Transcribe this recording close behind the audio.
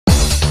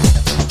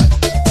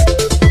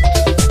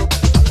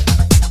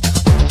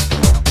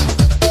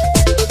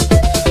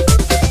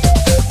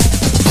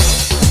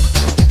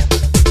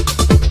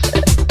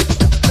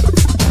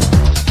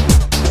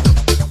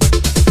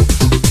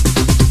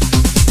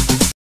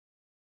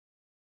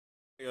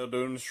y'all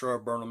doing? This is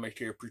Rob Burnham,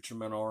 aka Preacher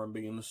Man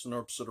R&B, and this is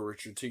another episode of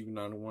Richard TV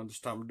 91. This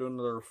time I'm doing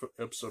another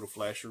episode of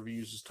Flash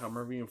Reviews. This time I'm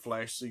reviewing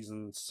Flash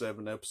Season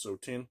 7,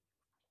 Episode 10.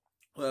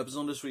 What happens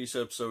on this week's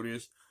episode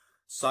is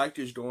Psych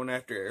is going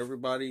after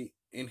everybody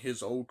in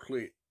his old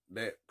clique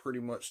that pretty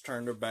much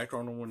turned their back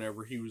on him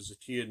whenever he was a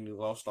kid and he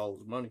lost all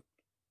his money.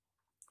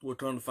 We're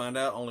trying to find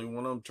out only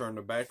one of them turned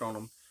their back on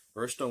him.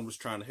 The rest of them was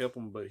trying to help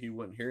him, but he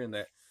wasn't hearing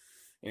that.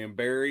 And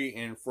Barry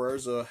and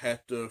Frieza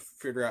have to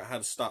figure out how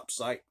to stop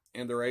Psych.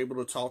 And they're able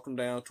to talk him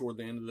down toward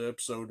the end of the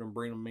episode and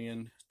bring him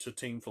in to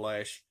Team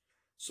Flash.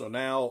 So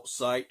now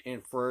Psych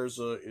and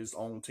Frieza is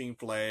on Team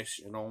Flash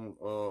and on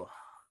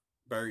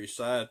Barry's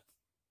side.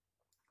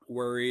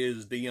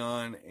 Whereas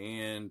Dion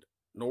and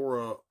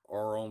Nora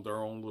are on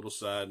their own little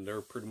side, and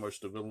they're pretty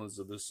much the villains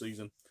of this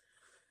season.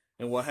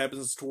 And what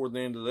happens toward the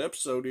end of the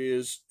episode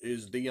is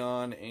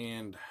Dion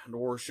and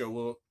Nora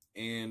show up,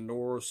 and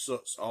Nora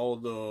sucks all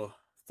the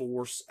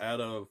force out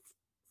of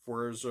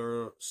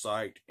Frieza,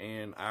 Psych,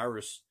 and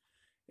Iris,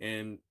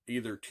 and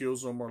either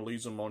kills them or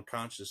leaves them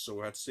unconscious. So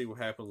we'll have to see what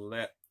happens with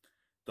that.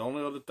 The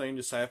only other thing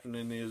that's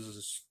happening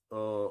is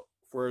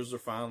Frieza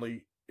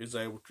finally is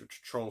able to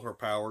control her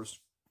powers,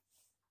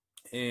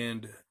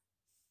 and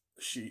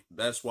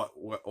that's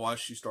why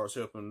she starts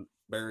helping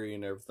Barry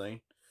and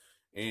everything.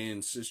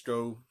 And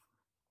Cisco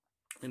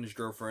and his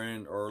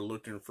girlfriend are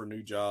looking for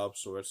new jobs,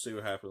 so let's see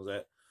what happens with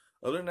that.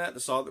 Other than that,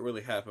 that's all that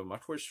really happened. My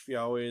question for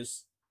y'all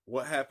is,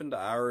 what happened to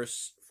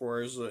Iris,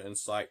 Frieza, and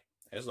Psych?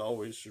 As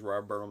always, this is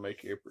Rob Burnham,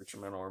 aka Preacher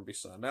Man R&B,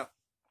 signing out.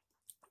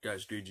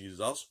 Guys, GG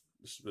is awesome.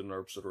 This has been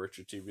another episode of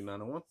Retro TV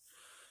 91.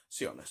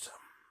 See y'all next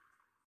time.